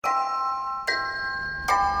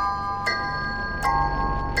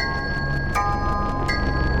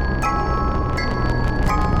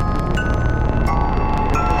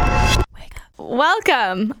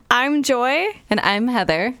Welcome. I'm Joy. And I'm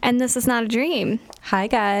Heather. And this is Not a Dream. Hi,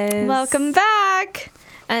 guys. Welcome back.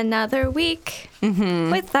 Another week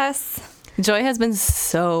with us. Joy has been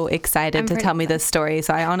so excited to tell me this story,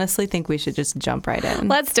 so I honestly think we should just jump right in.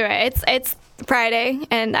 Let's do it. It's Friday,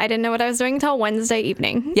 and I didn't know what I was doing until Wednesday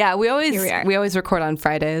evening. Yeah, we always record on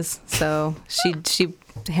Fridays, so she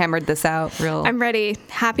hammered this out real. I'm ready.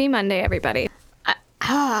 Happy Monday, everybody.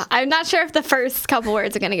 I'm not sure if the first couple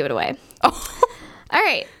words are going to give it away. Oh. All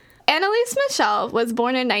right. Anneliese Michel was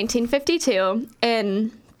born in 1952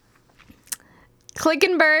 in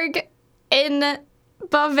Klinkenberg in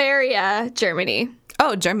Bavaria, Germany.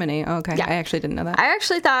 Oh, Germany. Oh, okay. Yeah. I actually didn't know that. I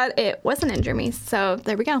actually thought it wasn't in Germany, so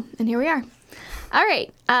there we go. And here we are. All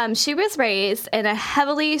right. She was raised in a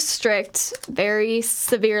heavily strict, very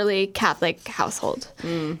severely Catholic household.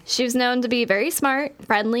 She was known to be very smart,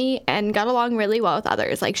 friendly, and got along really well with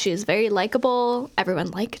others. Like, she was very likable.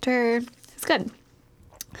 Everyone liked her. It was good.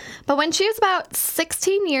 But when she was about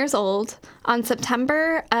 16 years old, on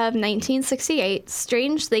September of 1968,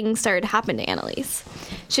 strange things started to happen to Anneliese.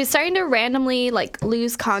 She was starting to randomly,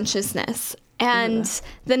 lose consciousness. And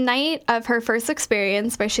the night of her first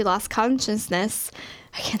experience where she lost consciousness,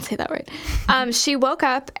 I can't say that word, she woke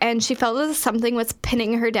up and she felt as if something was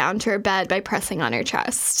pinning her down to her bed by pressing on her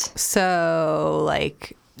chest. So,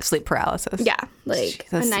 sleep paralysis. Yeah,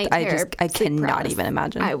 a night terror. I cannot even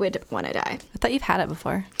imagine. I would want to die. I thought you've had it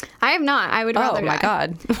before. I have not. I would rather die. Oh, my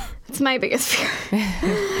God. It's my biggest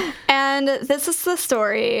fear. And this is the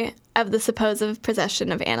story of the supposed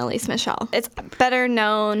possession of Anneliese Michel. It's better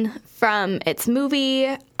known from its movie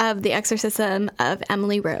of The Exorcism of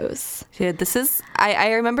Emily Rose. Dude,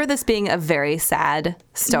 I remember this being a very sad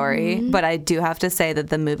story, but I do have to say that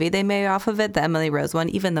the movie they made off of it, the Emily Rose one,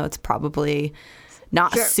 even though it's probably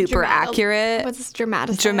not super accurate. What's this,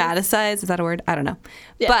 dramatized? Dramatized, is that a word? I don't know.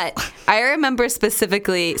 Yeah. But I remember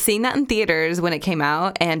specifically seeing that in theaters when it came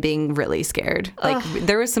out and being really scared.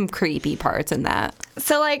 There were some creepy parts in that.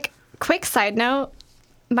 So, quick side note,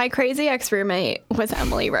 my crazy ex-roommate was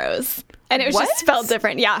Emily Rose. And it was just spelled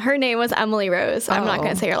different. Yeah, her name was Emily Rose. I'm not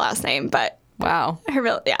going to say her last name, but... Wow. Her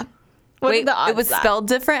real, yeah. Wait, it was spelled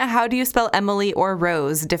different? How do you spell Emily or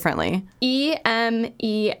Rose differently?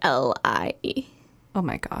 Emelie. Oh,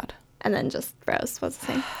 my God. And then just Rose was the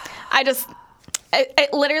same.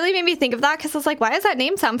 It literally made me think of that because I was like, why does that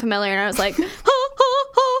name sound familiar? And I was like,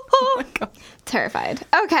 oh my God. Terrified.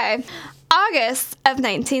 Okay. August of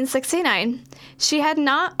 1969. She had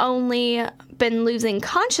not only been losing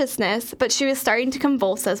consciousness, but she was starting to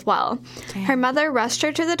convulse as well. Damn. Her mother rushed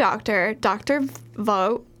her to the doctor, Dr.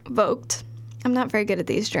 Vogt. I'm not very good at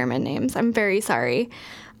these German names. I'm very sorry.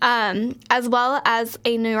 As well as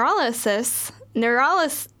a neurologist?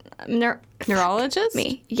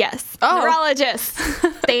 Me. Yes. Oh. Neurologist.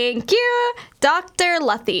 Thank you. Dr.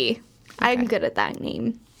 Luthi. Okay. I'm good at that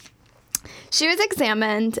name. She was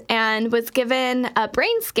examined and was given a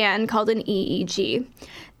brain scan called an EEG.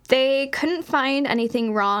 They couldn't find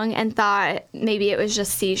anything wrong and thought maybe it was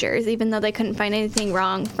just seizures, even though they couldn't find anything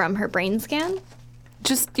wrong from her brain scan.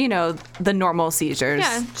 Just, the normal seizures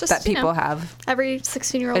that people have. Every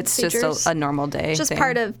 16-year-old seizures. It's just a normal day. Just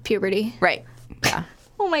part of puberty. Right. Yeah.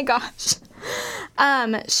 Oh, my gosh.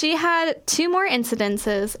 She had two more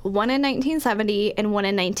incidences, one in 1970 and one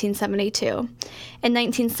in 1972. In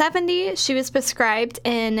 1970, she was prescribed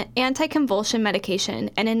an anticonvulsion medication,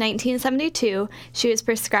 and in 1972, she was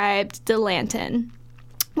prescribed Dilantin,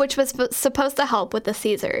 which was supposed to help with the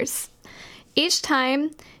seizures. Each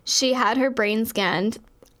time she had her brain scanned,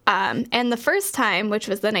 and the first time, which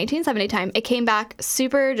was the 1970 time, it came back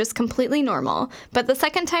super, just completely normal. But the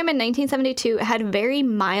second time in 1972, it had very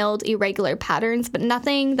mild, irregular patterns, but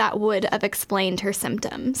nothing that would have explained her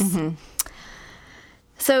symptoms. Mm-hmm.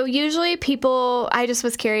 So usually I just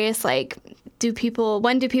was curious, when do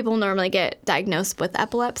people normally get diagnosed with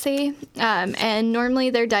epilepsy? And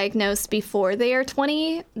normally they're diagnosed before they are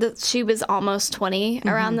 20. She was almost 20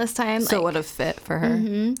 around this time. So it would have fit for her.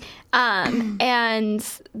 Mm-hmm.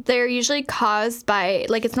 And they're usually caused by,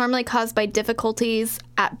 it's normally caused by difficulties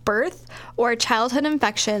at birth or childhood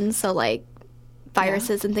infections, so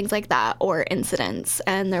viruses and things like that, or incidents.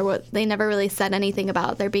 And they never really said anything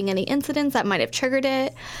about there being any incidents that might have triggered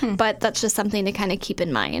it, but that's just something to kind of keep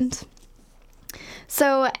in mind.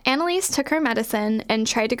 So Anneliese took her medicine and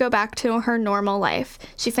tried to go back to her normal life.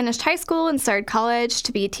 She finished high school and started college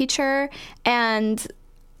to be a teacher,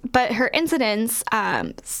 but her incidents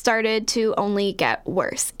started to only get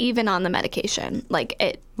worse, even on the medication.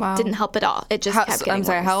 It didn't help at all. It just kept getting worse. I'm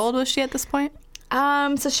sorry, how old was she at this point?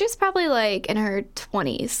 So she was probably in her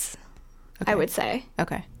 20s, I would say.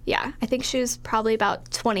 Okay. Yeah, I think she was probably about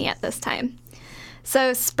 20 at this time.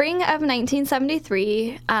 So spring of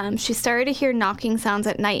 1973, she started to hear knocking sounds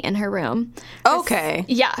at night in her room. Okay.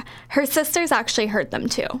 Yeah. Her sisters actually heard them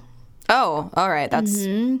too. Oh, all right. That's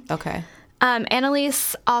okay.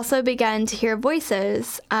 Annalise also began to hear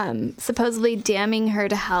voices, supposedly damning her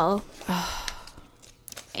to hell.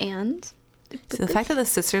 And... So the fact that the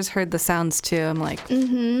sisters heard the sounds too, I'm like,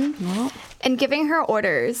 well. And giving her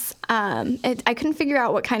orders. I couldn't figure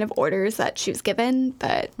out what kind of orders that she was given,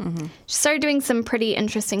 but she started doing some pretty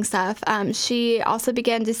interesting stuff. She also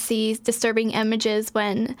began to see disturbing images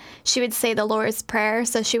when she would say the Lord's Prayer.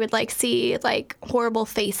 So she would see horrible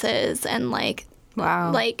faces and like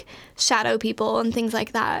shadow people and things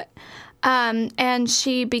like that. And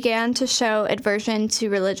she began to show aversion to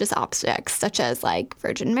religious objects, such as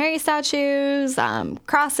Virgin Mary statues,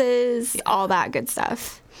 crosses, all that good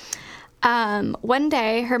stuff. One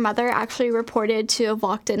day, her mother actually reported to have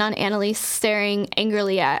walked in on Annalise staring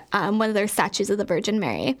angrily at one of their statues of the Virgin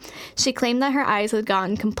Mary. She claimed that her eyes had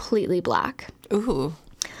gone completely black. Ooh.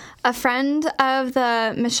 A friend of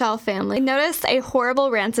the Michelle family noticed a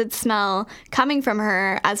horrible rancid smell coming from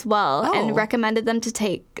her as well, and recommended them to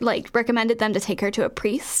take her to a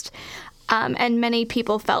priest. And many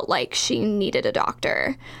people felt like she needed a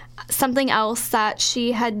doctor. Something else that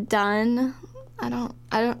she had done, I don't.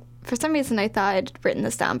 For some reason, I thought I'd written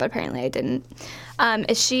this down, but apparently I didn't.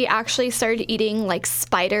 Is she actually started eating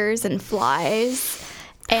spiders and flies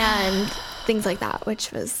and things like that,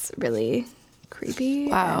 which was really creepy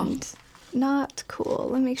and not cool.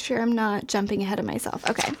 Let me make sure I'm not jumping ahead of myself.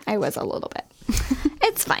 Okay, I was a little bit.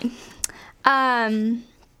 It's fine.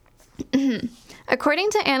 According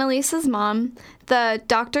to Annalise's mom, the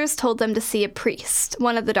doctors told them to see a priest.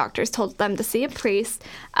 One of the doctors told them to see a priest,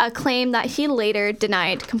 a claim that he later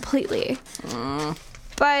denied completely.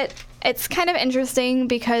 But it's kind of interesting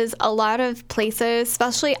because a lot of places,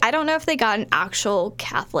 especially, I don't know if they got an actual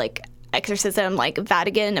Catholic exorcism,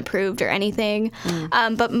 Vatican approved or anything.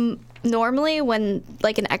 But normally when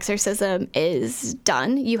an exorcism is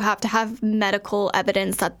done, you have to have medical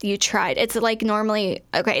evidence that you tried. It's normally,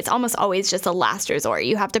 it's almost always just a last resort.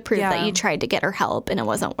 You have to prove that you tried to get her help and it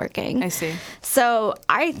wasn't working. I see. So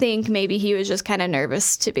I think maybe he was just kind of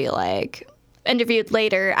nervous to be interviewed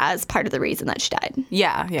later as part of the reason that she died.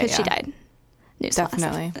 Yeah. Because she died. Newsflash.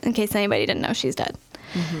 Definitely. In case anybody didn't know, she's dead.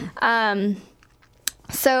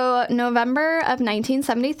 So, November of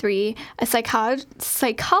 1973, a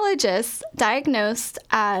psychologist diagnosed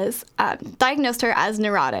her as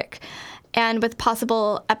neurotic and with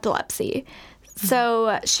possible epilepsy.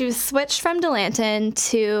 So, she was switched from Dilantin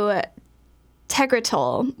to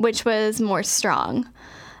Tegretol, which was more strong.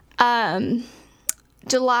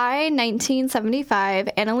 July 1975,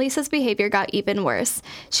 Annalise's behavior got even worse.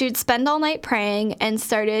 She would spend all night praying and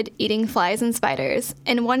started eating flies and spiders.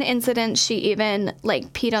 In one incident, she even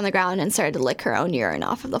peed on the ground and started to lick her own urine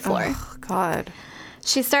off of the floor. Oh, God.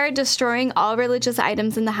 She started destroying all religious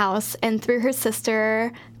items in the house and threw her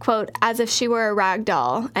sister, quote, as if she were a rag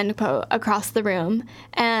doll, end quote, across the room.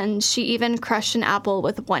 And she even crushed an apple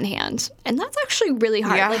with one hand. And that's actually really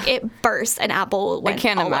hard. Yeah. It burst, an apple went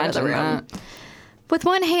all out of the room. That. With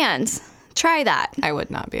one hand. Try that. I would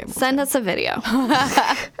not be able to. Send us a video.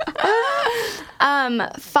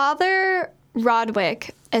 Father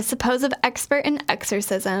Rodwick, a supposed expert in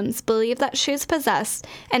exorcisms, believed that she was possessed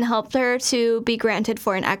and helped her to be granted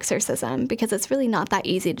for an exorcism because it's really not that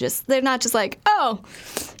easy. They're not just oh,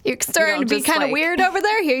 you're starting to be kind of weird over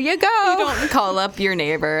there. Here you go. You don't call up your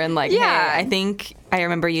neighbor and hey, I think I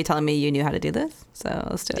remember you telling me you knew how to do this, so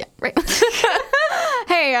let's do it. Yeah, right.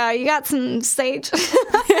 Hey, you got some sage?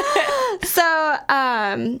 So,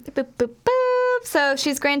 boop, boop, boop. So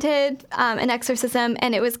she's granted an exorcism,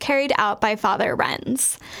 and it was carried out by Father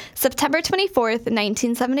Renz. September 24th,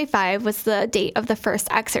 1975 was the date of the first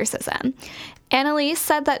exorcism. Annalise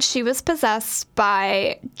said that she was possessed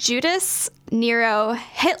by Judas, Nero,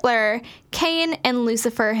 Hitler, Cain, and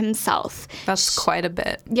Lucifer himself. That's quite a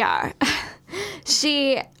bit. Yeah.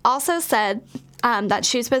 She also said that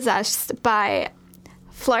she was possessed by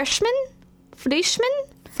Fleischmann?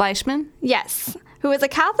 Yes, who was a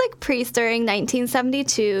Catholic priest during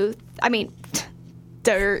 1572 to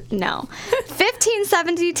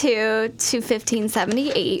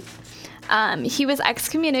 1578. He was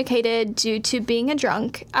excommunicated due to being a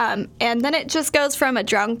drunk, and then it just goes from a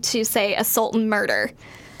drunk to, say, assault and murder.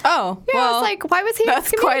 Oh, yeah, well, I was why was he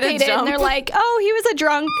excommunicated? And they're he was a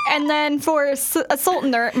drunk, and then for assault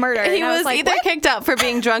and murder. He was either kicked out for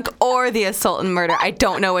being drunk or the assault and murder. I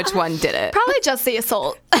don't know which one did it. Probably just the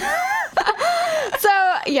assault.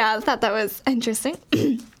 So, yeah, I thought that was interesting.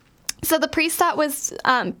 So the priest that was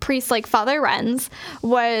priest like Father Renz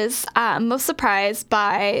was most surprised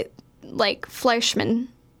by like Fleischmann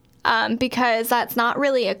because that's not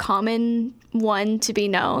really a common one to be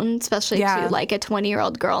known, especially to like a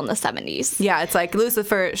 20-year-old girl in the 70s. Yeah, it's like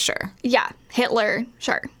Lucifer, sure. Yeah, Hitler,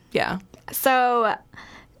 sure. Yeah. So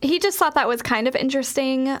he just thought that was kind of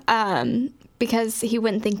interesting because he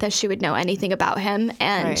wouldn't think that she would know anything about him,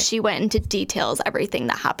 and she went into details everything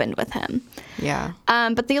that happened with him. Yeah.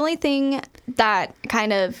 But the only thing that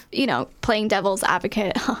kind of, playing devil's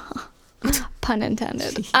advocate, pun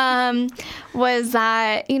intended, was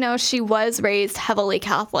that, she was raised heavily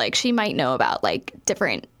Catholic. She might know about, like,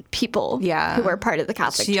 different people who were part of the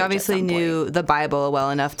Catholic Church. She obviously knew the Bible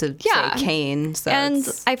well enough to say Cain. So and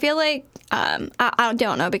I feel like, I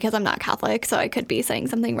don't know because I'm not Catholic, so I could be saying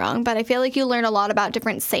something wrong, but I feel like you learn a lot about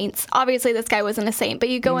different saints. Obviously, this guy wasn't a saint, but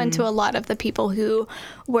you go into a lot of the people who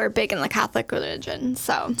were big in the Catholic religion.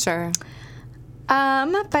 So sure.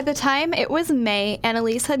 By the time it was May,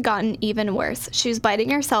 Annalise had gotten even worse. She was biting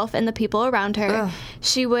herself and the people around her. Ugh.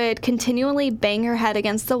 She would continually bang her head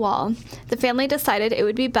against the wall. The family decided it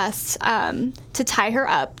would be best to tie her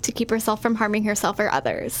up to keep herself from harming herself or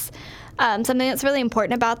others. Something that's really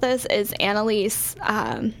important about this is Annalise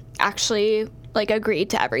actually like agreed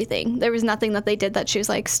to everything. There was nothing that they did that she was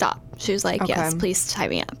like, stop. She was like, yes, please tie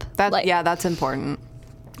me up. That's important.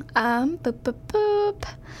 Boop, boop, boop.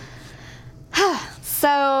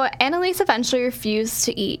 So Annalise eventually refused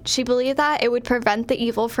to eat. She believed that it would prevent the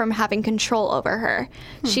evil from having control over her.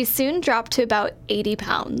 She soon dropped to about 80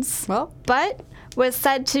 pounds. But was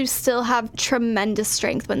said to still have tremendous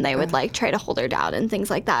strength when they would like try to hold her down and things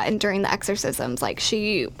like that. And during the exorcisms, like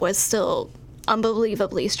she was still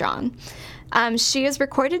unbelievably strong. She is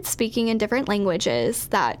recorded speaking in different languages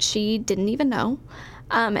that she didn't even know.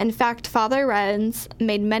 In fact, Father Renz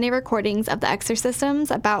made many recordings of the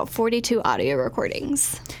exorcisms, about 42 audio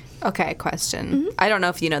recordings. Okay, question. Mm-hmm. I don't know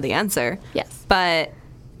if you know the answer. Yes. But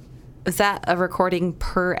is that a recording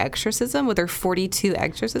per exorcism? Were there 42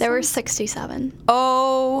 exorcisms? There were 67.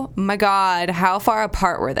 Oh my God. How far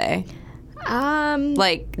apart were they?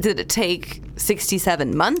 Like, did it take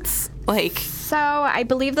 67 months? Like, so I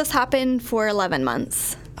believe this happened for 11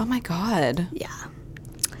 months. Oh my God. Yeah.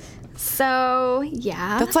 So,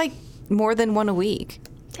 yeah. That's like more than one a week.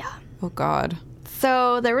 Yeah. Oh God.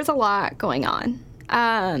 So there was a lot going on.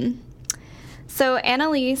 So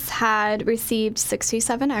Annalise had received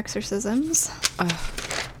 67 exorcisms.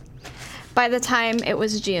 By the time it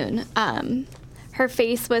was June, her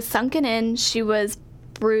face was sunken in. She was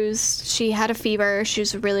bruised. She had a fever. She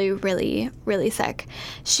was really, really, really sick.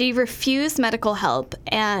 She refused medical help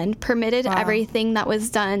and permitted everything that was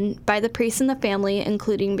done by the priest and the family,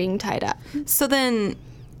 including being tied up. So then,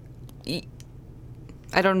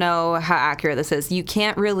 I don't know how accurate this is. You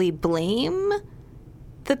can't really blame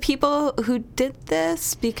the people who did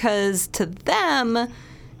this because to them,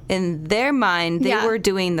 in their mind, they were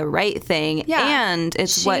doing the right thing and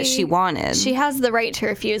it's what she wanted. She has the right to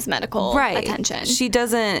refuse medical attention. She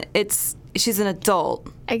doesn't, she's an adult.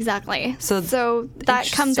 Exactly. So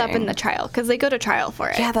that comes up in the trial because they go to trial for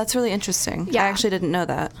it. Yeah, that's really interesting. Yeah. I actually didn't know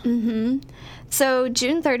that. Mm-hmm. So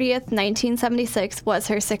June 30th, 1976 was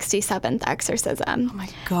her 67th exorcism. Oh my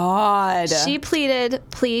God. She pleaded,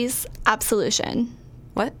 please, absolution.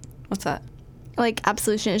 What? What's that? Like,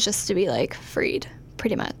 absolution is just to be, like, freed,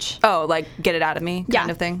 pretty much. Oh, like, get it out of me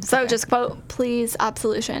kind of thing? So just quote, please,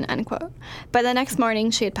 absolution, end quote. By the next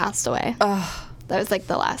morning, she had passed away. Ugh. That was, like,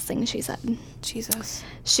 the last thing she said. Jesus.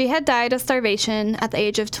 She had died of starvation at the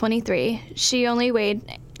age of 23. She only weighed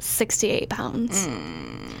 68 pounds.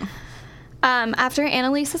 After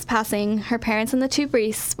Annalise's passing, her parents and the two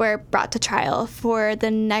priests were brought to trial for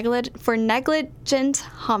negligent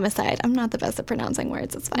homicide. I'm not the best at pronouncing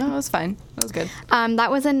words. It's fine. No, it was fine. That was good. That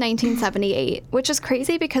was in 1978, which is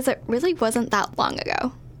crazy because it really wasn't that long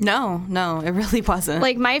ago. No, it really wasn't.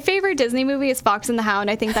 Like, my favorite Disney movie is Fox and the Hound.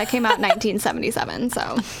 I think that came out in 1977.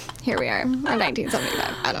 So here we are, or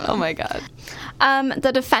 1975. I don't know. Oh, my God.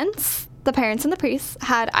 The defense, the parents and the priests,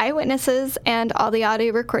 had eyewitnesses and all the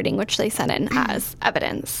audio recording, which they sent in as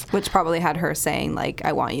evidence. Which probably had her saying, like,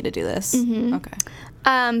 I want you to do this. Mm-hmm. Okay.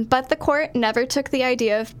 But the court never took the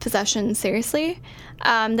idea of possession seriously.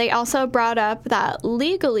 They also brought up that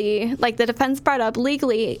legally, like the defense brought up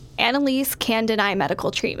legally, Annalise can deny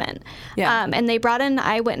medical treatment. Yeah. And they brought in an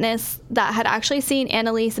eyewitness that had actually seen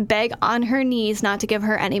Annalise beg on her knees not to give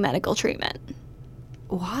her any medical treatment.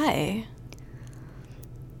 Why?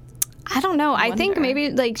 I don't know. I think maybe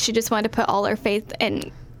like she just wanted to put all her faith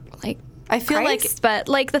in, like, I feel Christ, but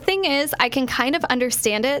like the thing is, I can kind of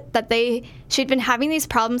understand it that she'd been having these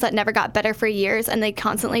problems that never got better for years, and they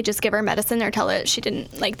constantly just give her medicine or tell her she didn't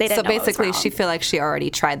they didn't. So know basically, what was wrong. she feel like she already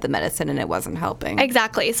tried the medicine and it wasn't helping.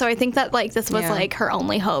 Exactly. So I think that like this was like her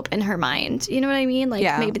only hope in her mind. You know what I mean? Like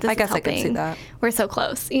maybe this I guess is helping. I could see that. We're so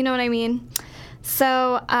close. You know what I mean?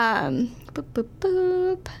 So boop boop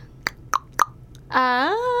boop.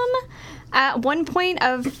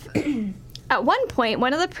 At one point,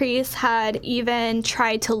 one of the priests had even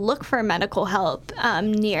tried to look for medical help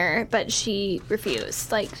near, but she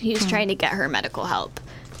refused. Like, he was trying to get her medical help,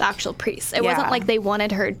 the actual priest. It wasn't like they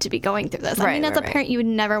wanted her to be going through this. I mean, as a parent, you would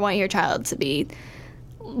never want your child to be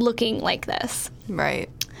looking like this. Right.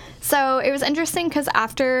 So it was interesting because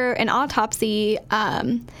after an autopsy,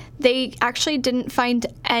 they actually didn't find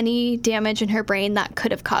any damage in her brain that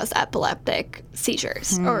could have caused epileptic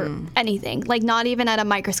seizures or anything, like not even at a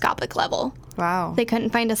microscopic level. Wow. They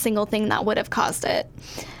couldn't find a single thing that would have caused it.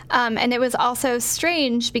 And it was also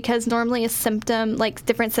strange because normally a symptom, like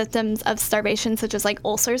different symptoms of starvation, such as like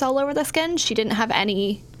ulcers all over the skin, she didn't have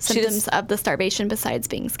any symptoms of the starvation besides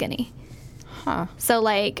being skinny. Huh. So,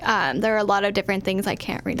 like, there are a lot of different things I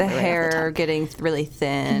can't read. The hair getting really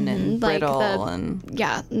thin and brittle.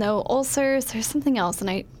 No ulcers. There's something else,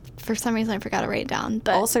 and for some reason, I forgot to write it down.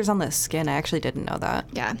 But ulcers on the skin, I actually didn't know that.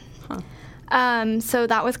 Yeah. Huh. So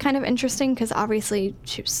that was kind of interesting because obviously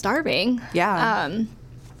she was starving. Yeah.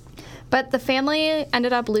 But the family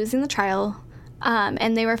ended up losing the trial.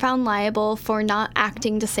 And they were found liable for not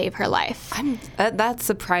acting to save her life. That's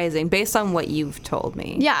surprising, based on what you've told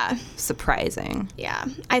me. Yeah. Surprising. Yeah.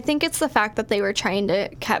 I think it's the fact that they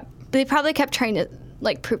probably kept trying to,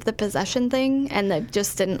 like, prove the possession thing, and they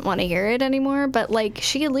just didn't want to hear it anymore. But, like,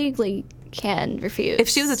 she legally can refuse. If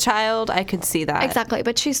she was a child, I could see that. Exactly,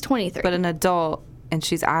 but she's 23. But an adult, and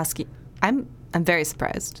she's asking, I'm very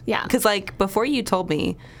surprised. Yeah. Because, like, before you told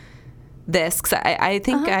me this, because I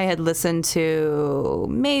think I had listened to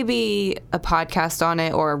maybe a podcast on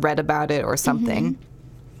it or read about it or something.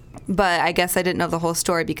 But I guess I didn't know the whole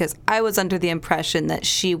story because I was under the impression that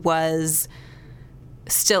she was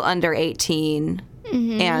still under 18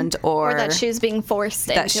 or that she was being forced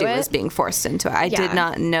into it. That she was being forced into it. I did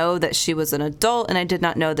not know that she was an adult, and I did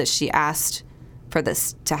not know that she asked for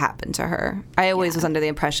this to happen to her. I always was under the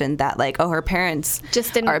impression that, like, her parents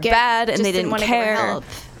just are bad and they didn't care,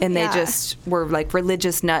 and they just were like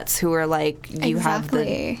religious nuts who were like, you have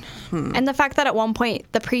the and the fact that at one point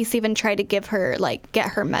the priest even tried to give her, like, get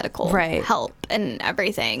her medical help and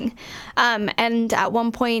everything, and at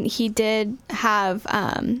one point he did have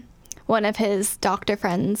one of his doctor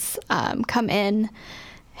friends come in.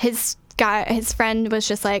 His friend was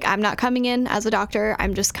just like, I'm not coming in as a doctor.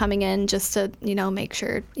 I'm just coming in just to, make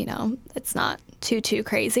sure, it's not too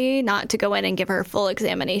crazy, not to go in and give her a full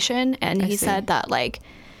examination. And he said that, like,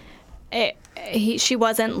 she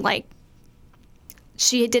wasn't, like,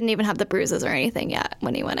 she didn't even have the bruises or anything yet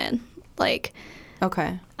when he went in. Like,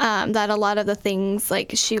 okay. That a lot of the things,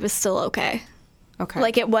 like, she was still okay. Okay.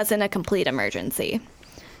 Like, it wasn't a complete emergency.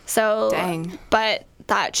 So, dang. But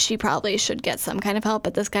that she probably should get some kind of help,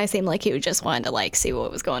 but this guy seemed like he just wanted to, like, see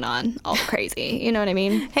what was going on, all crazy. You know what I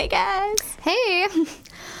mean? Hey, guys. Hey.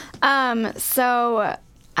 But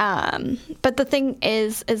the thing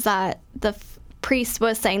is that the priest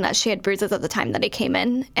was saying that she had bruises at the time that he came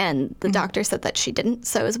in, and the doctor said that she didn't.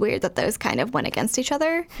 So it was weird that those kind of went against each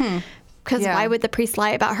other. Because why would the priest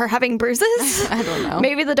lie about her having bruises? I don't know.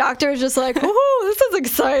 Maybe the doctor was just like, "Oh, this is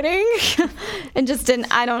exciting," and just didn't.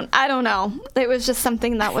 I don't know. It was just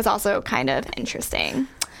something that was also kind of interesting.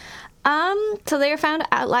 So they were found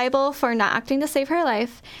liable for not acting to save her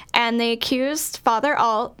life, and they accused Father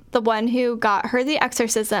Alt, the one who got her the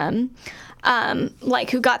exorcism,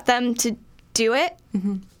 like, who got them to do it,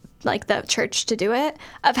 like the church to do it,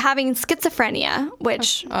 of having schizophrenia.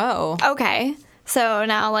 Which okay. So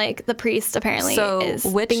now, like, the priest apparently is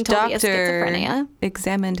being told he has schizophrenia.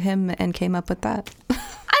 Examined him and came up with that? I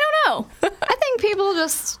don't know. I think people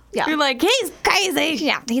just, You're like, he's crazy.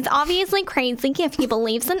 Yeah, he's obviously crazy if he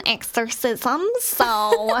believes in exorcisms.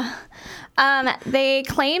 So they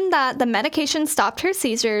claim that the medication stopped her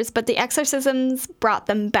seizures, but the exorcisms brought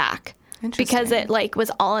them back. Because it, like,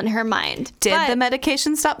 was all in her mind. Did the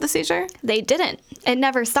medication stop the seizure? They didn't. It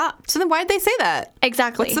never stopped. So then why did they say that?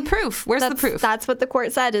 Exactly. What's the proof? Where's the proof? That's what the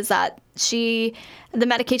court said, is that the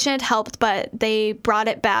medication had helped, but they brought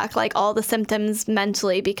it back, like, all the symptoms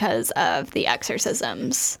mentally because of the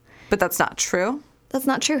exorcisms. But that's not true? That's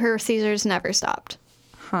not true. Her seizures never stopped.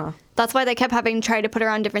 Huh. That's why they kept having tried to put her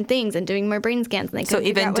on different things and doing more brain scans, and they couldn't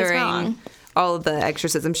figure out what's wrong. all of the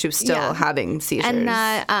exorcisms, she was still having seizures. And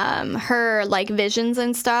that her, like, visions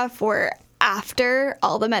and stuff were after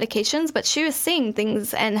all the medications, but she was seeing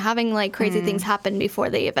things and having, like, crazy things happen before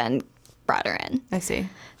they even brought her in. I see.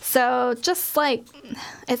 So just, like,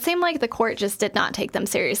 it seemed like the court just did not take them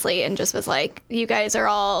seriously and just was like, you guys are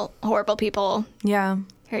all horrible people. Yeah.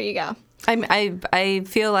 Here you go. I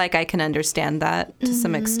feel like I can understand that to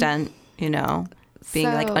some extent, you know, being,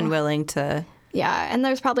 like, unwilling to... Yeah, and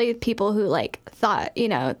there's probably people who, like, thought, you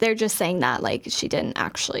know, they're just saying that, like, she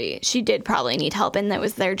did probably need help, and that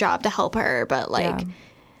was their job to help her, but, like,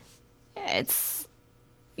 it's.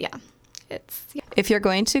 If you're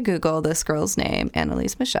going to Google this girl's name,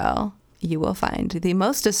 Annalise Michel, you will find the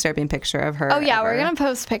most disturbing picture of her. Oh, yeah, ever. We're going to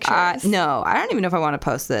post pictures. No, I don't even know if I want to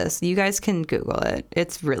post this. You guys can Google it.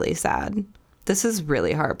 It's really sad. This is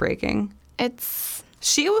really heartbreaking.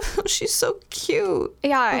 She's so cute.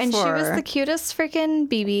 Yeah, and she was the cutest freaking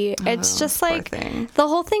BB. It's just like thing. The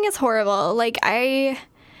whole thing is horrible. Like I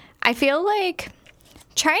feel like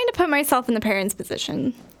trying to put myself in the parents'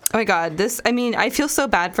 position. Oh my God, I feel so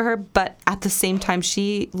bad for her, but at the same time,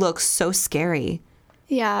 she looks so scary.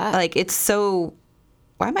 Yeah. Like it's so.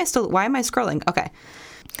 Why am I scrolling? Okay.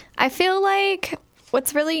 I feel like.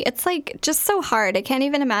 It's like just so hard. I can't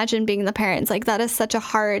even imagine being the parents. Like that is such a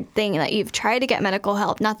hard thing that you've tried to get medical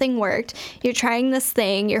help. Nothing worked. You're trying this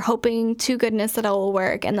thing. You're hoping to goodness that it will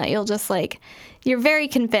work and that you'll just like, you're very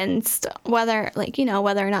convinced whether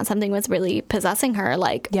or not something was really possessing her.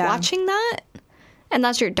 Like watching that and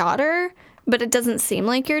that's your daughter, but it doesn't seem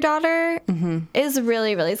like your daughter is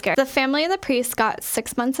really, really scary. The family of the priest got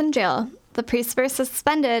 6 months in jail. The priests were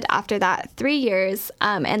suspended after that 3 years,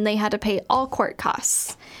 and they had to pay all court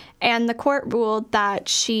costs. And the court ruled that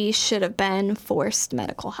she should have been forced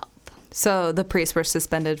medical help. So the priests were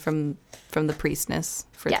suspended from the priestness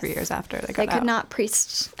for 3 years after they got out. They could not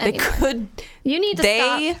priest anymore. You need to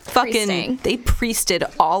stop priesting. They priested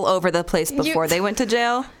all over the place before they went to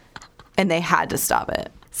jail, and they had to stop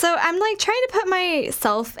it. So I'm like trying to put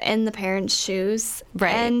myself in the parents' shoes,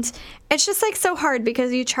 right? And it's just like so hard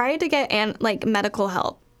because you try to get like medical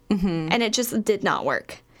help, and it just did not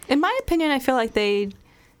work. In my opinion, I feel like I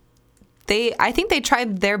think they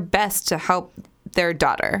tried their best to help their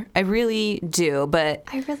daughter. I really do, but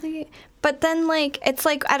then like it's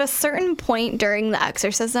like at a certain point during the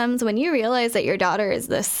exorcisms when you realize that your daughter is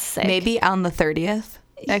this sick, maybe on the 30th.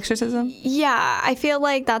 Exorcism? Yeah, I feel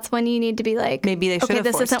like that's when you need to be like, maybe they should have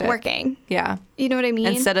this forced isn't it. working. Yeah. You know what I mean?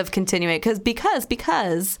 Instead of continuing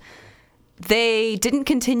because they didn't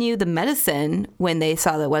continue the medicine when they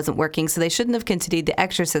saw that it wasn't working, so they shouldn't have continued the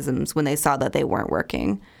exorcisms when they saw that they weren't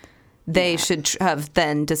working. They should have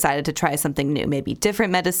then decided to try something new, maybe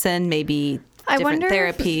different medicine, maybe different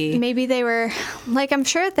therapy. Maybe they were like, I'm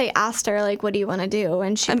sure they asked her like, what do you want to do?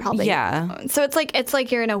 And she probably, So it's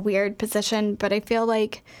like you're in a weird position, but I feel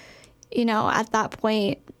like, you know, at that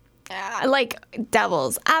point, like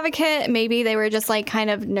devil's advocate, maybe they were just like kind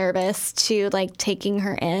of nervous to like taking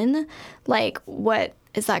her in. Like, what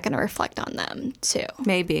is that going to reflect on them too?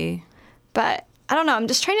 Maybe. But I don't know. I'm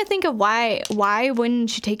just trying to think of why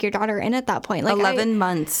wouldn't you take your daughter in at that point? Like 11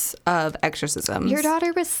 months of exorcisms. Your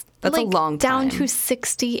daughter was That's a long time. Down to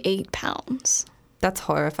 68 pounds. That's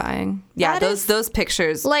horrifying. Yeah, those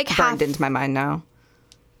pictures like burned into my mind now.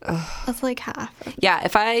 Ugh. That's like half. Yeah,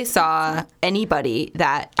 if I saw anybody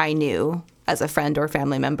that I knew as a friend or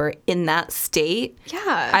family member in that state,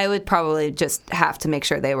 I would probably just have to make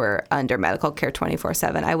sure they were under medical care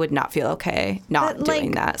 24/7. I would not feel okay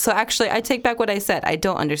doing that. So actually, I take back what I said. I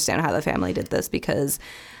don't understand how the family did this because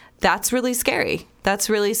that's really scary. That's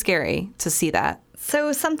really scary to see that.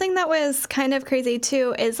 So something that was kind of crazy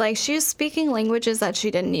too is like she was speaking languages that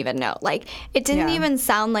she didn't even know. Like it didn't even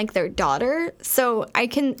sound like their daughter. So I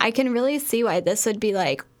can really see why this would be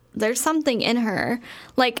like there's something in her.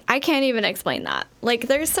 Like I can't even explain that. Like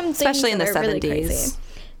there's some things especially in the 70s. Really crazy.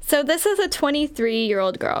 So this is a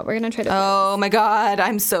 23-year-old girl. We're gonna try to. Oh my God!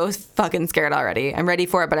 I'm so fucking scared already. I'm ready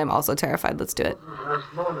for it, but I'm also terrified. Let's do it.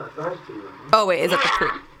 Oh wait, is it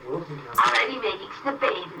the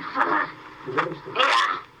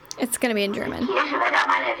It's gonna be in German.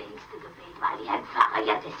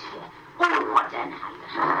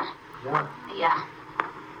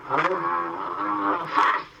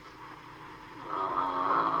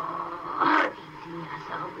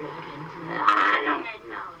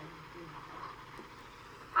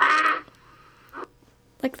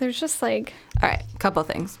 Like there's just like. All right, couple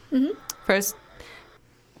things. First,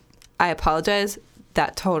 I apologize.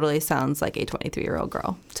 That totally sounds like a 23-year-old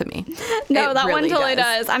girl to me. No, that really one totally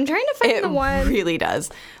does. I'm trying to find the one. It really does.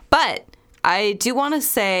 But I do want to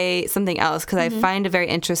say something else because I find it very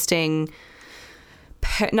interesting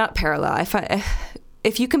not parallel.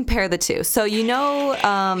 If you compare the two. So,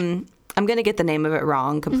 I'm going to get the name of it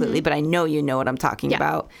wrong completely, but I know you know what I'm talking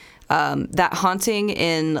about. That haunting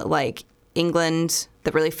in, like, England,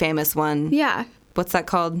 the really famous one. Yeah. What's that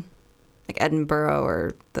called? Like Edinburgh,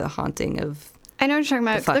 or the haunting of... I know what you're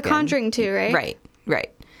talking about. The Conjuring 2, right?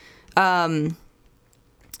 Right.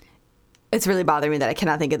 It's really bothering me that I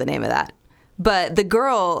cannot think of the name of that. But the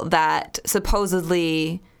girl that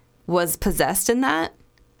supposedly was possessed in that,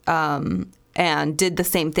 and did the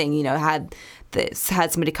same thing, had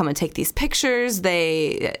somebody come and take these pictures.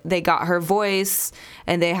 They got her voice,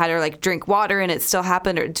 and they had her, like, drink water, and it still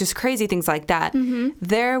happened, or just crazy things like that. Mm-hmm.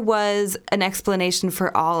 There was an explanation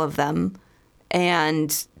for all of them,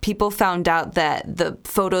 and people found out that the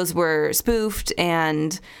photos were spoofed,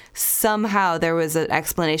 and somehow there was an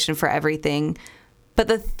explanation for everything. But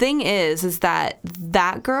the thing is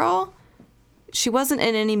that girl, she wasn't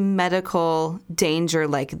in any medical danger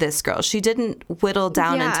like this girl. She didn't whittle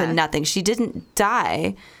down into nothing. She didn't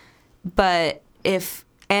die. But if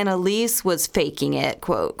Annalise was faking it,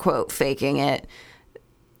 quote, faking it,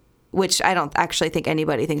 which I don't actually think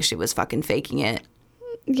anybody thinks she was fucking faking it.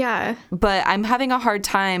 Yeah. But I'm having a hard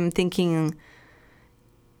time thinking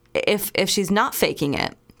if she's not faking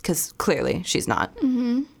it, because clearly she's not.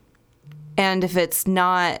 Mm-hmm. And if it's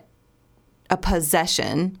not a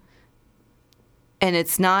possession and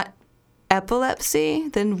it's not epilepsy,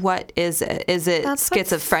 then what is it? Is it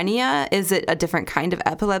schizophrenia? Is it a different kind of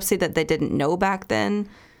epilepsy that they didn't know back then?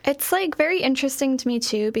 It's, like, very interesting to me,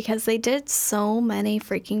 too, because they did so many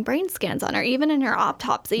freaking brain scans on her, even in her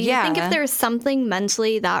autopsy. Yeah. You think if there was something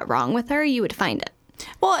mentally that wrong with her, you would find it.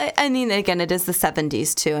 Well, I mean, again, it is the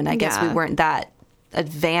 70s, too, and I guess we weren't that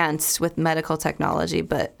advanced with medical technology,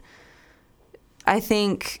 but I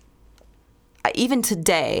think even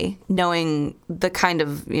today, knowing the kind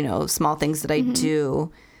of, small things that I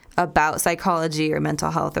do about psychology or mental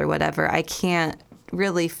health or whatever, I can't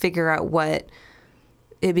really figure out what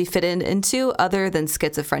it'd be fitted into other than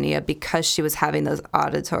schizophrenia, because she was having those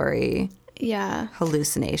auditory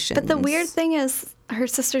hallucinations. But the weird thing is her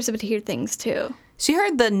sisters would hear things too. She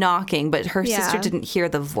heard the knocking, but her sister didn't hear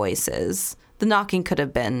the voices. The knocking could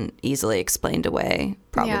have been easily explained away,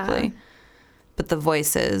 probably. Yeah. But the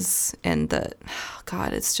voices and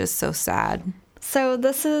God, it's just so sad. So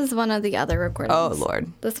this is one of the other recordings. Oh,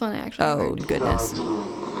 Lord. This one I actually heard. Goodness.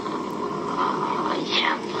 Ich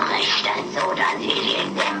verspreche das so, dass ich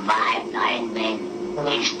in der Wahrheit ein bin.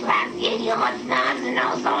 Ich trage dir die Rotznase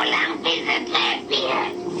noch so lang, bis es lebt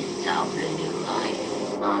wird. So blöde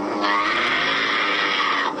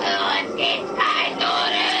Bei uns geht's kein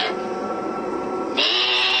Tode.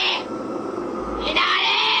 Nee! In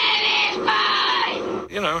alle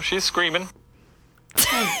Ewigkeit! She's screaming.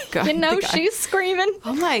 Oh, God, she's screaming.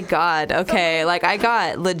 Oh, my God. Okay, like, I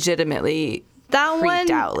got legitimately... That one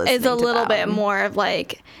is a little bit more of,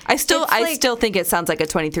 like... I still think it sounds like a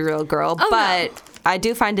 23-year-old girl, but I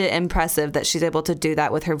do find it impressive that she's able to do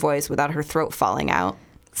that with her voice without her throat falling out.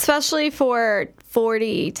 Especially for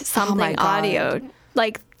 40-something audio.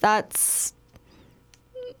 Like, that's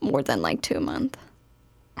more than, like, 2 months.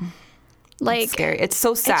 Like, it's scary. It's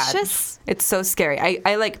so sad. It's so scary.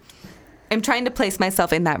 I'm trying to place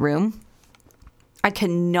myself in that room. I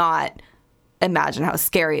cannot imagine how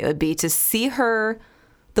scary it would be to see her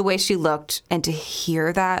the way she looked and to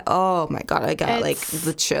hear that. Oh my God, I got like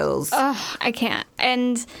the chills. I can't.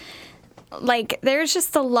 And like, there's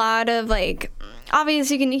just a lot of like,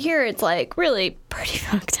 obviously you can hear it's like really pretty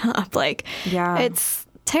fucked up. Like, it's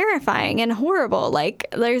terrifying and horrible. Like,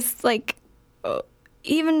 there's like,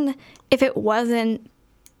 even if it wasn't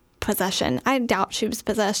possession, I doubt she was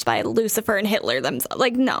possessed by Lucifer and Hitler themselves.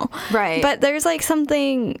 Like, no. Right. But there's like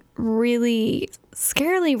something really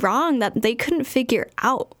scarily wrong that they couldn't figure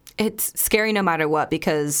out. It's scary no matter what,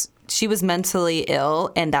 because she was mentally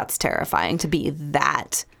ill, and that's terrifying to be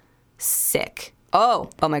that sick. Oh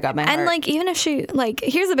my God, my heart. And like, even if she, like,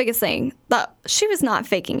 here's the biggest thing, that she was not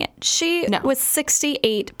faking it. She was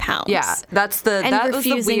 68 pounds. Yeah, that was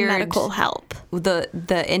the weird medical help.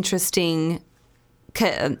 The interesting,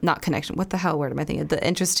 not connection. What the hell word am I thinking? The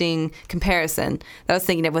interesting comparison that I was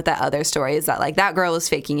thinking of with that other story is that like that girl was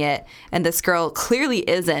faking it, and this girl clearly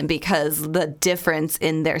isn't, because the difference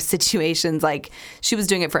in their situations, like she was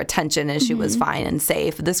doing it for attention and she was fine and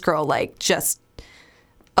safe. This girl like just,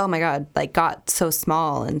 oh my God, like got so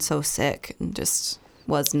small and so sick and just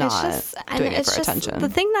was not doing it for attention. The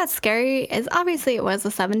thing that's scary is obviously it was the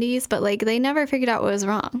 70s, but like they never figured out what was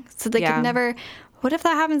wrong. So they could never, what if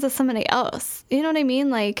that happens to somebody else? You know what I mean?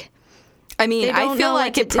 Like, I mean, I feel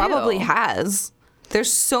like it probably has.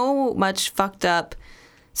 There's so much fucked up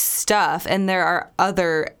stuff, and there are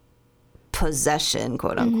other possession,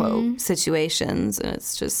 quote unquote, situations, and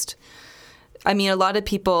it's just, I mean, a lot of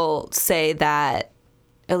people say that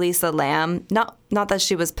Elisa Lam, not that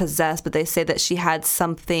she was possessed, but they say that she had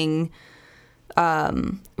something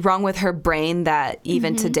wrong with her brain that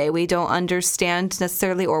even today we don't understand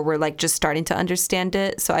necessarily, or we're like just starting to understand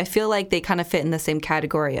it. So I feel like they kind of fit in the same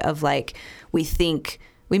category of like,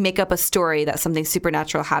 we make up a story that something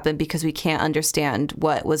supernatural happened because we can't understand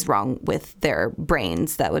what was wrong with their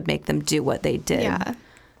brains that would make them do what they did. Yeah.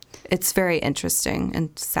 It's very interesting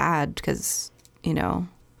and sad because, you know,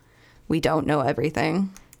 we don't know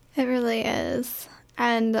everything. It really is.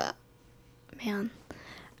 And, man,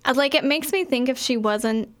 like, it makes me think if she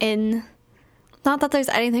wasn't in, not that there's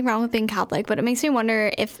anything wrong with being Catholic, but it makes me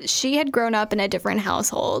wonder if she had grown up in a different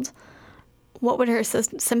household, what would her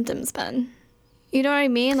symptoms been? You know what I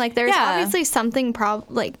mean? Like, there's obviously something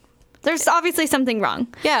there's obviously something wrong.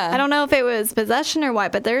 Yeah. I don't know if it was possession or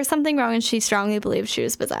what, but there was something wrong, and she strongly believes she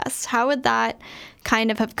was possessed. How would that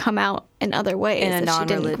kind of have come out in other ways In a if she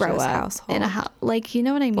didn't grow non-religious up household. in a like, you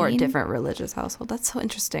know what I mean? Or a different religious household. That's so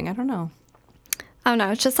interesting. I don't know. I don't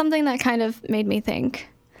know. It's just something that kind of made me think.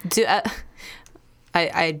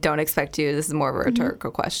 I don't expect you, this is more of a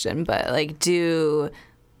rhetorical question, but like, do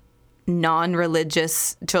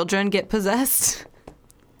non-religious children get possessed?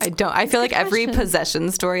 I feel like every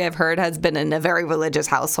possession story I've heard has been in a very religious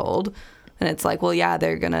household, and it's like, well, yeah,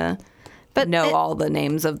 they're gonna know all the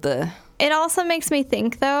names of the. It also makes me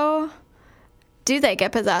think, though, do they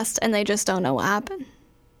get possessed and they just don't know what happened?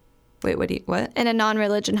 Wait, what? In a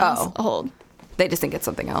non-religion household. They just think it's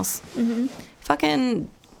something else. Fucking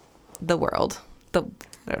the world. I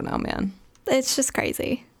don't know, man. It's just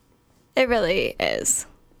crazy. It really is.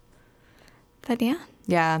 But yeah.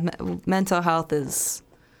 Yeah, mental health is,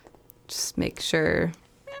 just make sure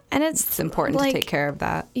and it's important like, to take care of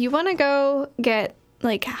that. You want to go get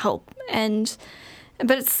like help,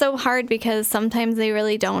 but it's so hard because sometimes they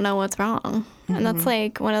really don't know what's wrong. And that's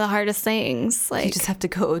like one of the hardest things. Like, you just have to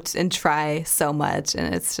go and try so much,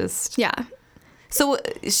 and it's just. Yeah. So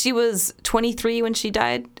she was 23 when she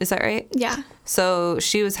died, is that right? Yeah. So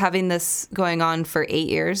she was having this going on for 8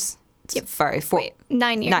 years? Yep. Sorry,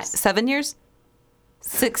 9 years. 7 years?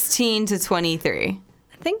 16 to 23.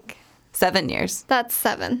 I think 7 years. that's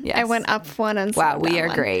 7. Yes. I went up one and Wow, slowed we down are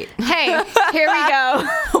one. great. Hey, here we go.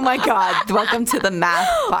 Oh my God. Welcome to the math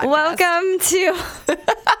podcast. Welcome to.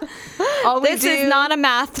 This is not a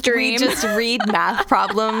math dream. We just read math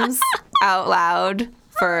problems out loud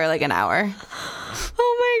for like an hour.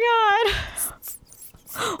 Oh my God.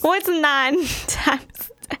 What's 9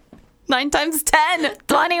 times 9 times 10.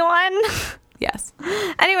 21? Yes.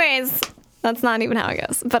 Anyways, that's not even how it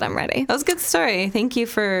goes, but I'm ready. That was a good story. Thank you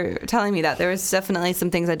for telling me that. There was definitely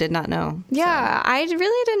some things I did not know. Yeah, I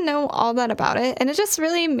really didn't know all that about it, and it just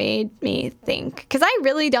really made me think. Because I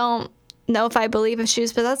really don't know if I believe if she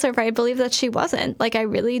was possessed or if I believe that she wasn't. Like, I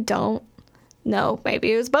really don't know.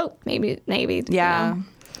 Maybe it was both. Maybe. Yeah. You know.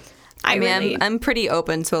 I mean, I'm pretty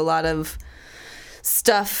open to a lot of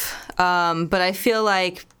stuff, but I feel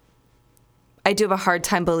like I do have a hard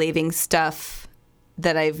time believing stuff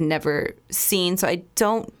that I've never seen. So I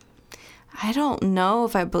don't know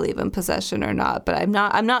if I believe in possession or not, but I'm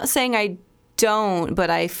not saying I don't, but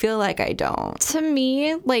I feel like I don't. To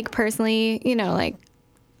me, like, personally, you know, like,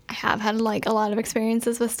 I have had like a lot of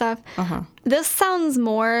experiences with stuff. This sounds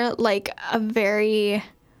more like a very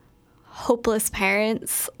hopeless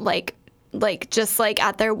parents, like just like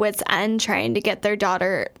at their wits' end trying to get their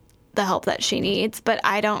daughter the help that she needs. But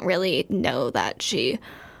I don't really know that she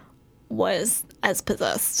was as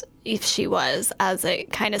possessed, if she was, as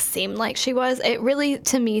it kind of seemed like she was. It really,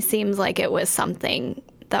 to me, seems like it was something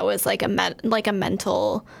that was like a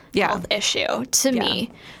mental health issue to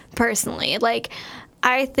me personally. Like,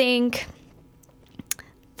 I think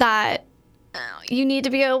that you need to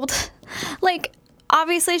be able to, like,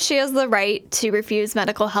 obviously she has the right to refuse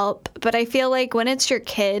medical help, but I feel like when it's your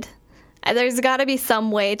kid, there's got to be some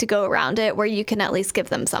way to go around it where you can at least give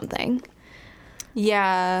them something.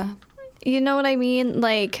 Yeah. You know what I mean?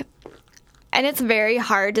 Like, and it's very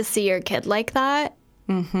hard to see your kid like that.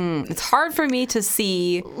 It's hard for me to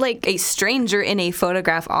see like a stranger in a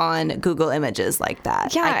photograph on Google Images like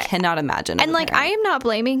that. Yeah. I cannot imagine. And like, I am not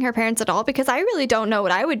blaming her parents at all because I really don't know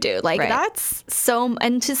what I would do. Like, that's so,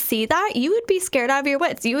 and to see that, you would be scared out of your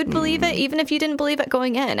wits. You would believe it even if you didn't believe it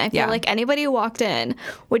going in. I feel like anybody who walked in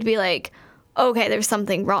would be like, okay, there's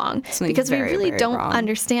something wrong. Because we really don't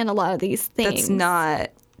understand a lot of these things. That's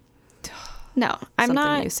not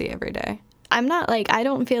something you see every day. I'm not like, I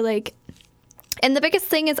don't feel like, and the biggest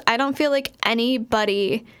thing is I don't feel like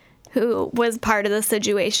anybody who was part of the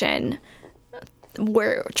situation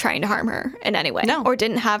were trying to harm her in any way. No. Or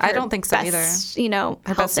didn't have her I don't think so best, either.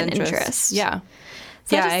 her health and interest. Yeah.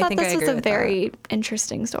 So yeah, I just thought think I this was agree a with very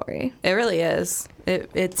interesting story. that. It really is. It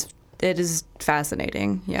is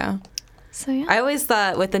fascinating. Yeah. So yeah. I always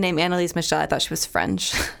thought with the name Annalise Michel, I thought she was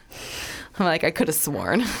French. I'm like, I could have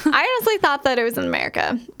sworn. I honestly thought that it was in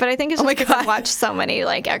America, but I think it's Oh just my because I've God. watched so many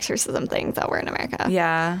like exorcism things that were in America.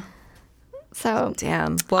 Yeah. So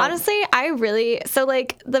Damn. Well, honestly,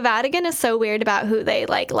 like the Vatican is so weird about who they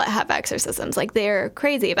like let have exorcisms. Like they're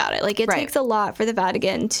crazy about it. Like it Right. takes a lot for the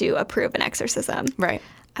Vatican to approve an exorcism. right.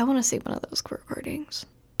 I want to see one of those recordings.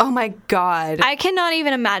 Oh my God. I cannot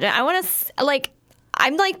even imagine. I want to like.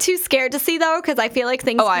 I'm like too scared to see though because I feel like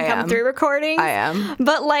things I can come am. through recordings. I am.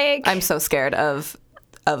 But like I'm so scared of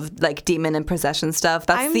like demon and possession stuff.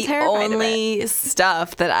 That's I'm the terrified of only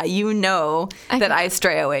stuff that I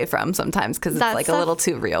stray away from sometimes because it's That like a stuff- little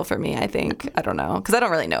too real for me. I think I don't know because I don't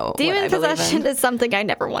really know demon what I believe possession in. is something I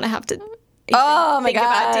never want to have to even Oh my think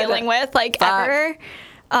about God. dealing with like Fuck. ever.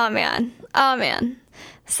 Oh man.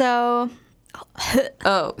 So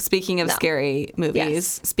Oh, speaking of scary movies,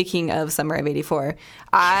 Yes. speaking of Summer of '84,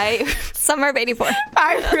 Summer of '84.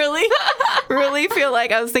 I really feel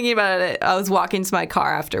like I was thinking about it. I was walking to my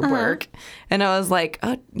car after work, and I was like,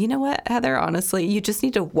 "Oh, you know what, Heather? Honestly, you just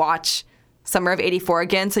need to watch Summer of '84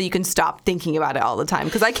 again, so you can stop thinking about it all the time.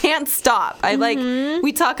 Because I can't stop. I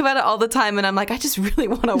we talk about it all the time, and I'm like, I just really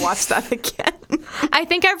want to watch that again. I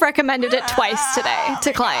think I've recommended it twice today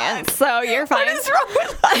to clients, so you're fine. What is wrong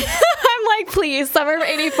with us? I'm like, please, Summer of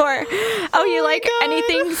 '84. Oh, you my like God.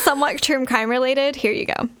 anything somewhat true crime related? Here you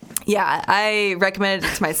go. Yeah, I recommended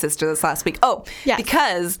it to my sister this last week. Oh, Yes.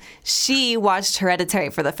 because she watched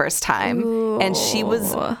Hereditary for the first time. And she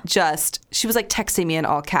was like texting me in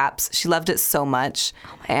all caps. She loved it so much.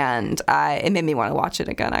 And it made me want to watch it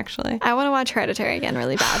again, actually. I want to watch Hereditary again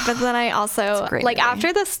really bad, but then I also great like movie.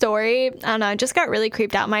 after the story, I don't know, I just got really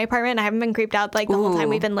creeped out in my apartment. I haven't been creeped out like the whole time Ooh.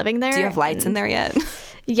 we've been living there. Do you have lights in there yet?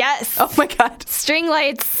 Yes. Oh my God. String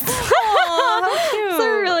lights. how cute.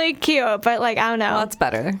 They're really cute, but like I don't know. Well, that's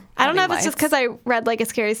better. I don't know if having it's just lights. because I read like a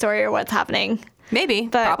scary story or what's happening. Maybe.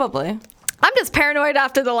 but- Probably. I'm just paranoid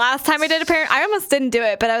after the last time I did I almost didn't do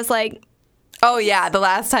it, but I was like, Oh, yeah. The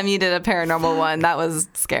last time you did a paranormal one, that was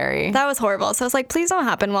scary. that was horrible. So I was like, please don't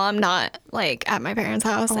happen while I'm not like at my parents'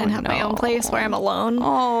 house and have my own place where I'm alone.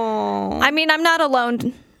 Oh. I mean, I'm not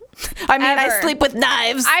alone. I mean, I Ever. sleep with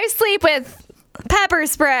knives. I sleep with pepper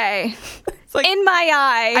spray like- in my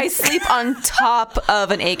eye. I sleep on top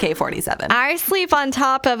of an AK-47. I sleep on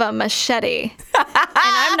top of a machete. And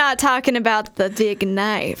I'm not talking about the big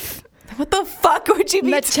knife. What the fuck would you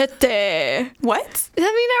be? Machete. What? Have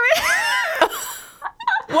you never?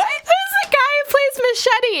 What? Who's the guy who plays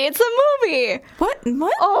Machete? It's a movie. What?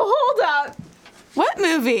 Oh, hold up. What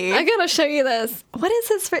movie? I gotta show you this. What is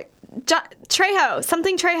his? Trejo.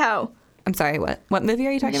 Something Trejo. I'm sorry. What movie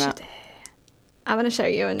are you talking about? I'm gonna show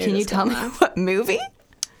you. And Can you tell me what movie?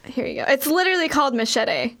 Here you go. It's literally called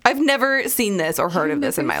Machete. I've never seen this or heard of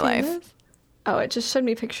this in my Never seen life. this? Oh, it just showed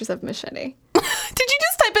me pictures of Machete. Did you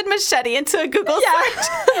just type in machete into a Google search?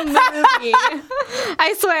 Yeah, movie.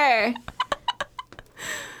 I swear.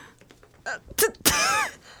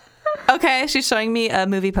 Okay, she's showing me a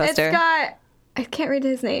movie It's poster. got. I can't read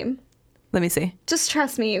his name. Let me see. Just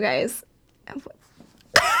trust me, you guys.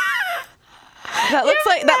 That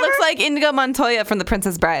looks like Inigo Montoya from The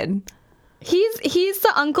Princess Bride. He's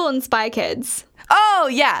the uncle in Spy Kids. Oh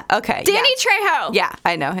yeah. Okay. Danny yeah. Trejo. Yeah,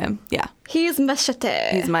 I know him. Yeah, He's Machete.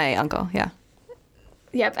 he's my uncle. Yeah.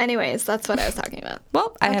 Yep. Anyways, that's what I was talking about.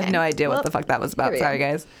 Well, I have Okay. no idea Well, what the fuck that was about. here we Sorry,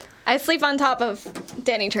 go. guys. I sleep on top of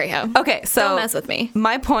Danny Trejo. Okay, so Don't mess with me.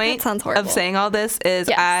 My point That sounds horrible. of saying all this is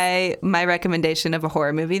Yes. my recommendation of a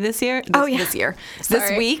horror movie this year. This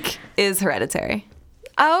Sorry. week is Hereditary.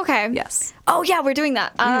 Oh, okay. Yes. Oh, yeah, we're doing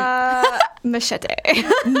that. Machete.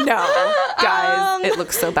 No, guys, it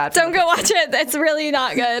looks so bad. Don't go watch it. It's really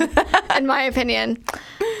not good, in my opinion.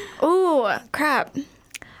 Ooh, crap.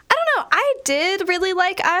 I don't know. I did really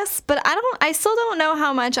like Us, but I still don't know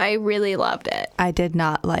how much I really loved it. I did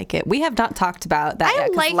not like it. We have not talked about that I yet.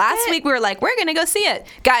 'Cause liked last it. week we were like, we're gonna go see it,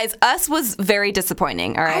 guys. Us was very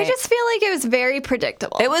disappointing. All right, I just feel like it was very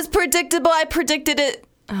predictable. it was predictable. I predicted it.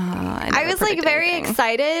 I never was like predicted very anything.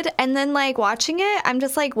 excited, and then like watching it, I'm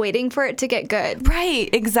just like waiting for it to get good. Right,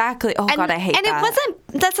 exactly. Oh God, I hate and that. it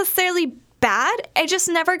wasn't necessarily bad. It just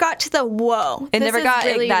never got to the whoa. It this never is got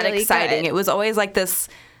really, that really exciting. good. It was always like this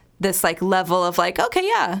like level of like, okay,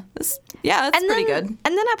 yeah, it's and pretty then, good.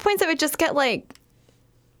 And then at points it would just get like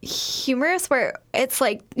humorous where it's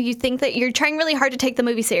like you think that you're trying really hard to take the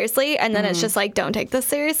movie seriously, and then it's just like, don't take this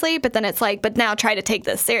seriously, but then it's like, but now try to take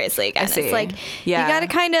this seriously again. It's like, you gotta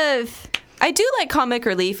kind of... I do like comic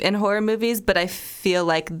relief in horror movies, but I feel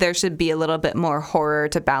like there should be a little bit more horror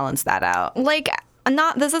to balance that out. Like,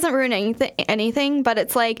 this isn't ruining anything, but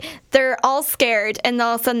it's like they're all scared, and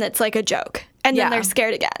all of a sudden it's like a joke, and then they're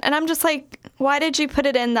scared again. And I'm just like, why did you put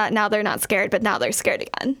it in that now they're not scared, but now they're scared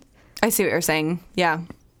again? I see what you're saying. Yeah.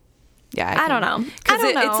 I don't know. Because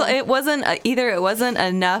it wasn't either. It wasn't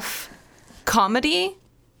enough comedy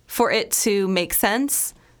for it to make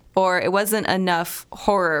sense, or it wasn't enough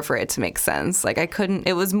horror for it to make sense. Like I couldn't.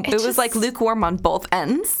 It was like lukewarm on both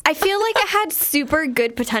ends. I feel like it had super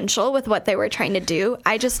good potential with what they were trying to do.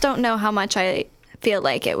 I just don't know how much I feel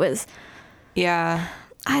like it was. Yeah.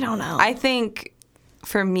 I don't know. I think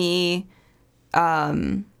for me,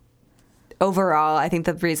 overall, I think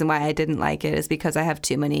the reason why I didn't like it is because I have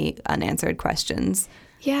too many unanswered questions.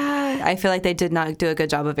 Yeah. I feel like they did not do a good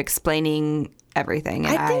job of explaining everything.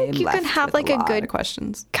 And I think you can have like a good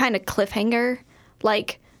questions. Kind of cliffhanger,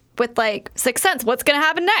 like with like Sixth Sense. What's going to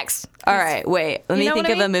happen next? All right, wait. Let me think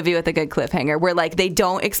of a movie with a good cliffhanger where like they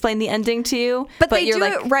don't explain the ending to you, but they do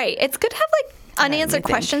it right. It's good to have like unanswered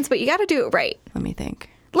questions, but you got to do it right. Let me think.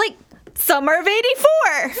 Like Summer of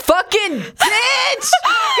 '84. Fucking bitch!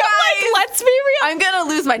 Guys, let's be real. I'm gonna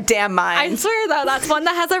lose my damn mind. I swear though, that's one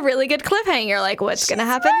that has a really good cliffhanger. Like, what's gonna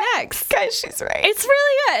happen next? Guys, she's right. It's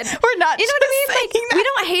really good. We're not. You know what I mean? Like, we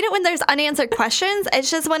don't hate it when there's unanswered questions.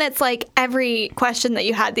 It's just when it's like every question that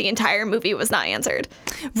you had the entire movie was not answered.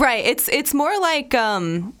 Right. It's more like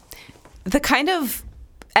the kind of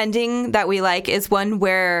ending that we like is one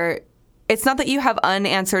where it's not that you have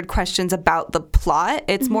unanswered questions about the plot.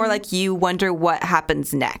 It's more like you wonder what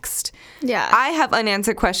happens next. Yeah. I have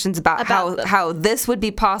unanswered questions about how this would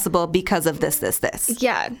be possible because of this.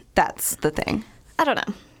 Yeah. That's the thing. I don't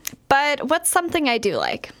know. But what's something I do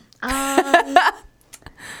like? I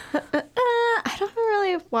haven't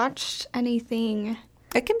really watched anything.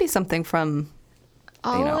 It can be something from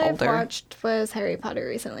All I've older. watched was Harry Potter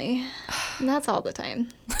recently. And that's all the time.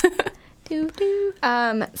 So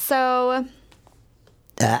I'm so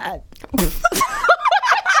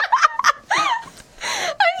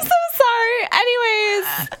sorry. Anyways,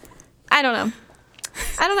 I don't know.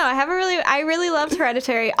 I really loved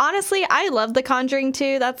Hereditary. Honestly, I love The Conjuring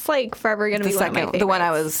too. That's like forever going to be one of my favorites. The one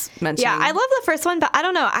I was mentioning. Yeah, I love the first one, but I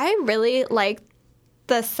don't know. I really like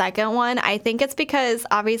the second one. I think it's because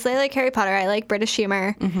obviously I like Harry Potter. I like British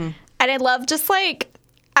humor. And I love just like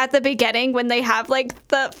at the beginning when they have like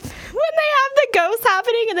the ghosts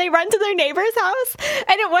happening and they run to their neighbor's house,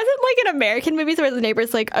 and it wasn't like in American movies where the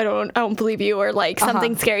neighbor's like, I don't believe you, or like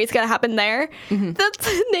something scary is gonna happen there.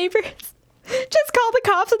 The neighbors just call the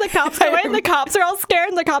cops, and the cops go in, and the cops are all scared,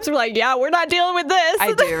 and the cops are like, yeah, we're not dealing with this.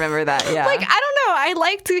 I do remember that. Yeah. Like, I don't know, I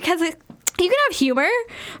liked because you can have humor,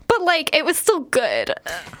 but like it was still good.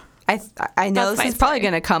 I know this is probably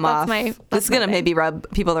going to come off. This is going to maybe rub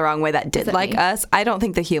people the wrong way that did like us. I don't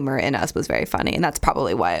think the humor in us was very funny, and that's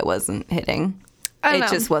probably why it wasn't hitting. It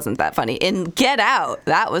just wasn't that funny. In Get Out,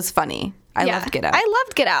 that was funny. I loved Get Out. I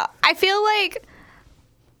loved Get Out. I feel like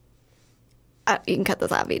you can cut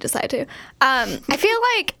this out if you decide to. I feel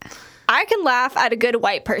like I can laugh at a good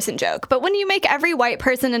white person joke, but when you make every white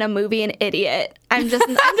person in a movie an idiot, I'm just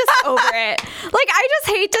over it. Like, I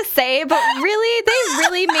just hate to say, but really, they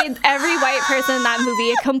really made every white person in that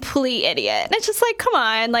movie a complete idiot. And it's just like, come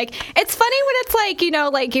on. Like, it's funny when it's like, you know,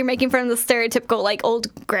 like you're making fun of the stereotypical like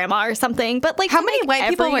old grandma or something, but like, how many white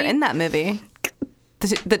people were in that movie?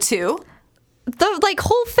 The two? The like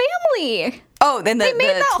whole family. Oh, then the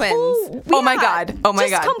twins. Oh my god.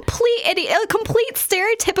 Just complete idiot, complete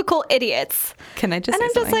stereotypical idiots. Can I just? And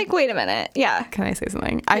I'm just like, wait a minute. Yeah. Can I say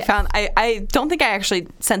something? I don't think I actually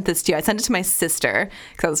sent this to you. I sent it to my sister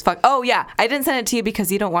because I was Oh yeah, I didn't send it to you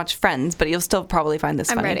because you don't watch Friends, but you'll still probably find this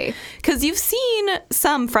funny. I'm ready. Because you've seen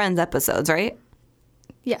some Friends episodes, right?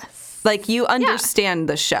 Yes. Like you understand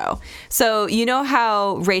the show, so you know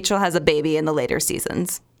how Rachel has a baby in the later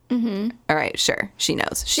seasons. All right, sure. She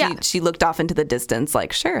knows. She looked off into the distance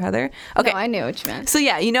like, sure, Heather. Okay. No, I knew what you meant. So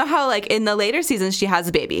yeah, you know how like in the later seasons she has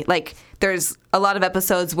a baby. Like there's a lot of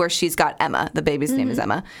episodes where she's got Emma. The baby's name is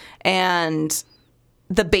Emma. And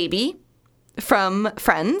the baby from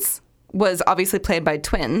Friends was obviously played by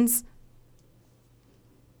twins.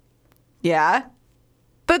 Yeah.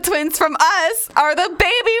 The twins from Us are the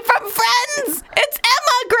baby from Friends. It's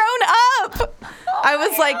Emma grown up. I was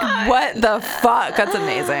was like, what the fuck? That's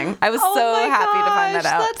amazing. I was so happy to find that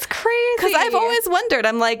out. That's crazy. Because I've always wondered,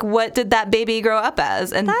 I'm like, what did that baby grow up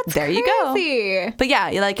as? And there you go. But yeah,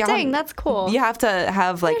 you're like, dang, that's cool. You have to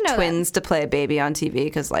have like twins to play a baby on TV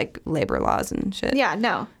because like labor laws and shit. Yeah,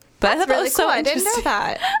 no. But that's really cool. I didn't know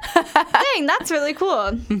that. Dang, that's really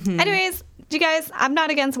cool. Anyways, you guys, I'm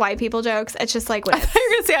not against white people jokes. It's just like, I thought you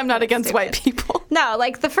were going to say I'm not against white people. No,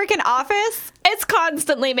 like the freaking Office, it's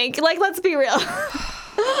constantly making, like, let's be real.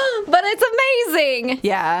 But it's amazing.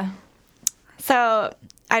 Yeah. So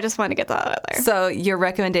I just want to get that out there. So your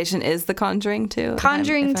recommendation is The Conjuring 2?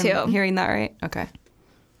 Conjuring 2. I'm hearing that right? Okay.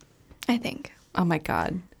 I think. Oh my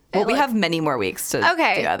God. Well, we have many more weeks to do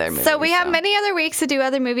other movies. So we have many other weeks to do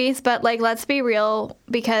other movies, but like, let's be real,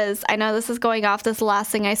 because I know this is going off. This is the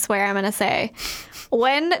last thing I swear I'm going to say.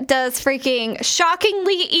 When does freaking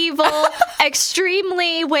Shockingly Evil,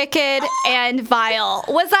 Extremely Wicked, and Vile?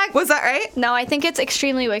 Was that right? No, I think it's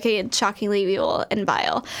Extremely Wicked, Shockingly Evil, and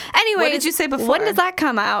Vile. Anyway, what did you say before? When does that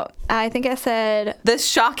come out? I think I said the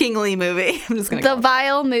Shockingly movie. I'm just going to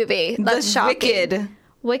Vile movie. That's shocking.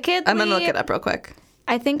 Wickedly. I'm going to look it up real quick.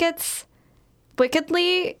 I think it's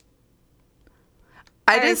Wickedly.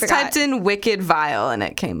 I just typed in Wicked Vile and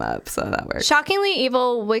it came up, so that works. Shockingly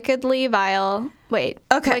Evil, Wickedly Vile. Wait.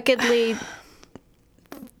 Okay. Wickedly.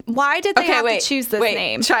 Why did they have to choose this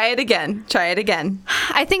name? Try it again.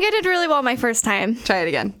 I think I did really well my first time. Try it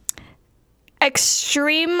again.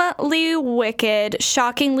 Extremely Wicked,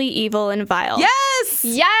 Shockingly Evil, and Vile. Yes!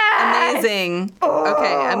 Yes! Amazing. Oh.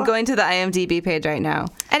 Okay, I'm going to the IMDb page right now.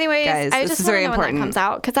 Anyways, guys, I this just is want very to know important. when that comes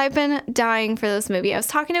out, because I've been dying for this movie. I was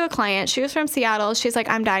talking to a client. She was from Seattle. She's like,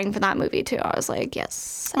 I'm dying for that movie, too. I was like,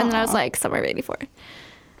 yes. And then I was like, Summer of '84.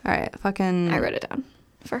 All right, fucking... I wrote it down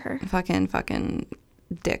for her. Fucking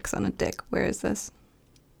dicks on a dick. Where is this?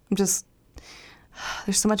 I'm just...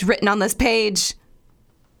 There's so much written on this page.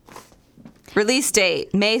 Release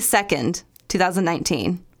date, May 2nd,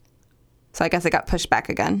 2019. So I guess it got pushed back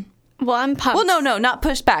again. Well, I'm pumped. Well, no, not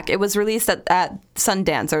pushed back. It was released at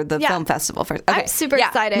Sundance, or the film festival first. Okay. I'm super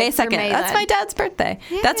excited. May 2nd. That's my dad's birthday.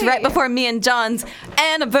 Yay. That's right before me and John's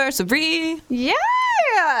anniversary. Yeah.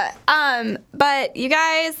 But you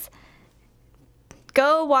guys,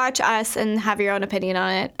 go watch Us and have your own opinion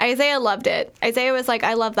on it. Isaiah loved it. Isaiah was like,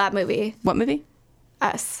 I love that movie. What movie?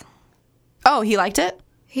 Us. Oh, he liked it?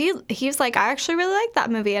 He was like, I actually really like that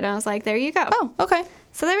movie. And I was like, there you go. Oh, okay.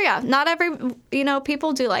 So there we go. Not every,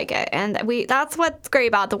 people do like it. And that's what's great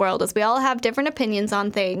about the world, is we all have different opinions on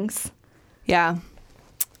things. Yeah.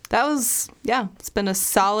 That was, it's been a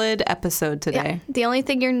solid episode today. Yeah. The only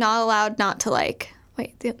thing you're not allowed not to like.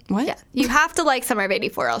 Wait. What? Yeah. You have to like Summer of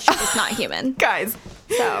 '84, else you're just not human. Guys,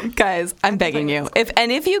 I'm begging you. If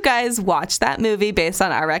any of you guys watch that movie based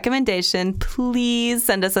on our recommendation, please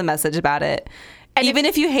send us a message about it. And even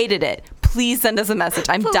if you hated it, please send us a message.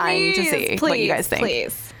 I'm dying to see what you guys think.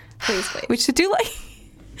 Please. We should do like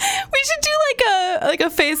a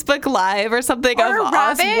Facebook Live or something of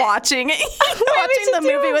us watching the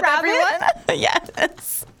movie with everyone. Yes.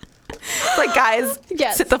 It's like, guys,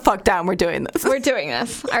 sit the fuck down. We're doing this.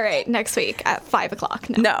 All right, next week at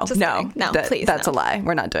 5:00. No, please. That's a lie.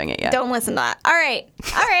 We're not doing it yet. Don't listen to that. All right,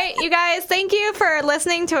 you guys. Thank you for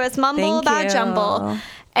listening to us mumble about jumble.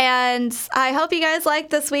 And I hope you guys liked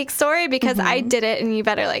this week's story, because I did it, and you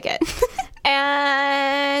better like it.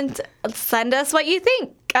 And send us what you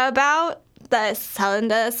think about this.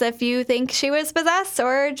 Send us if you think she was possessed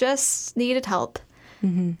or just needed help.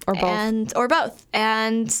 Or both. Or both.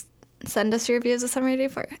 And send us your reviews of Summer of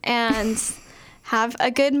 '84. And have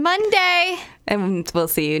a good Monday. And we'll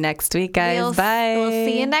see you next week, guys. Bye. We'll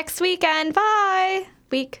see you next weekend. Bye.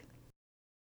 Week.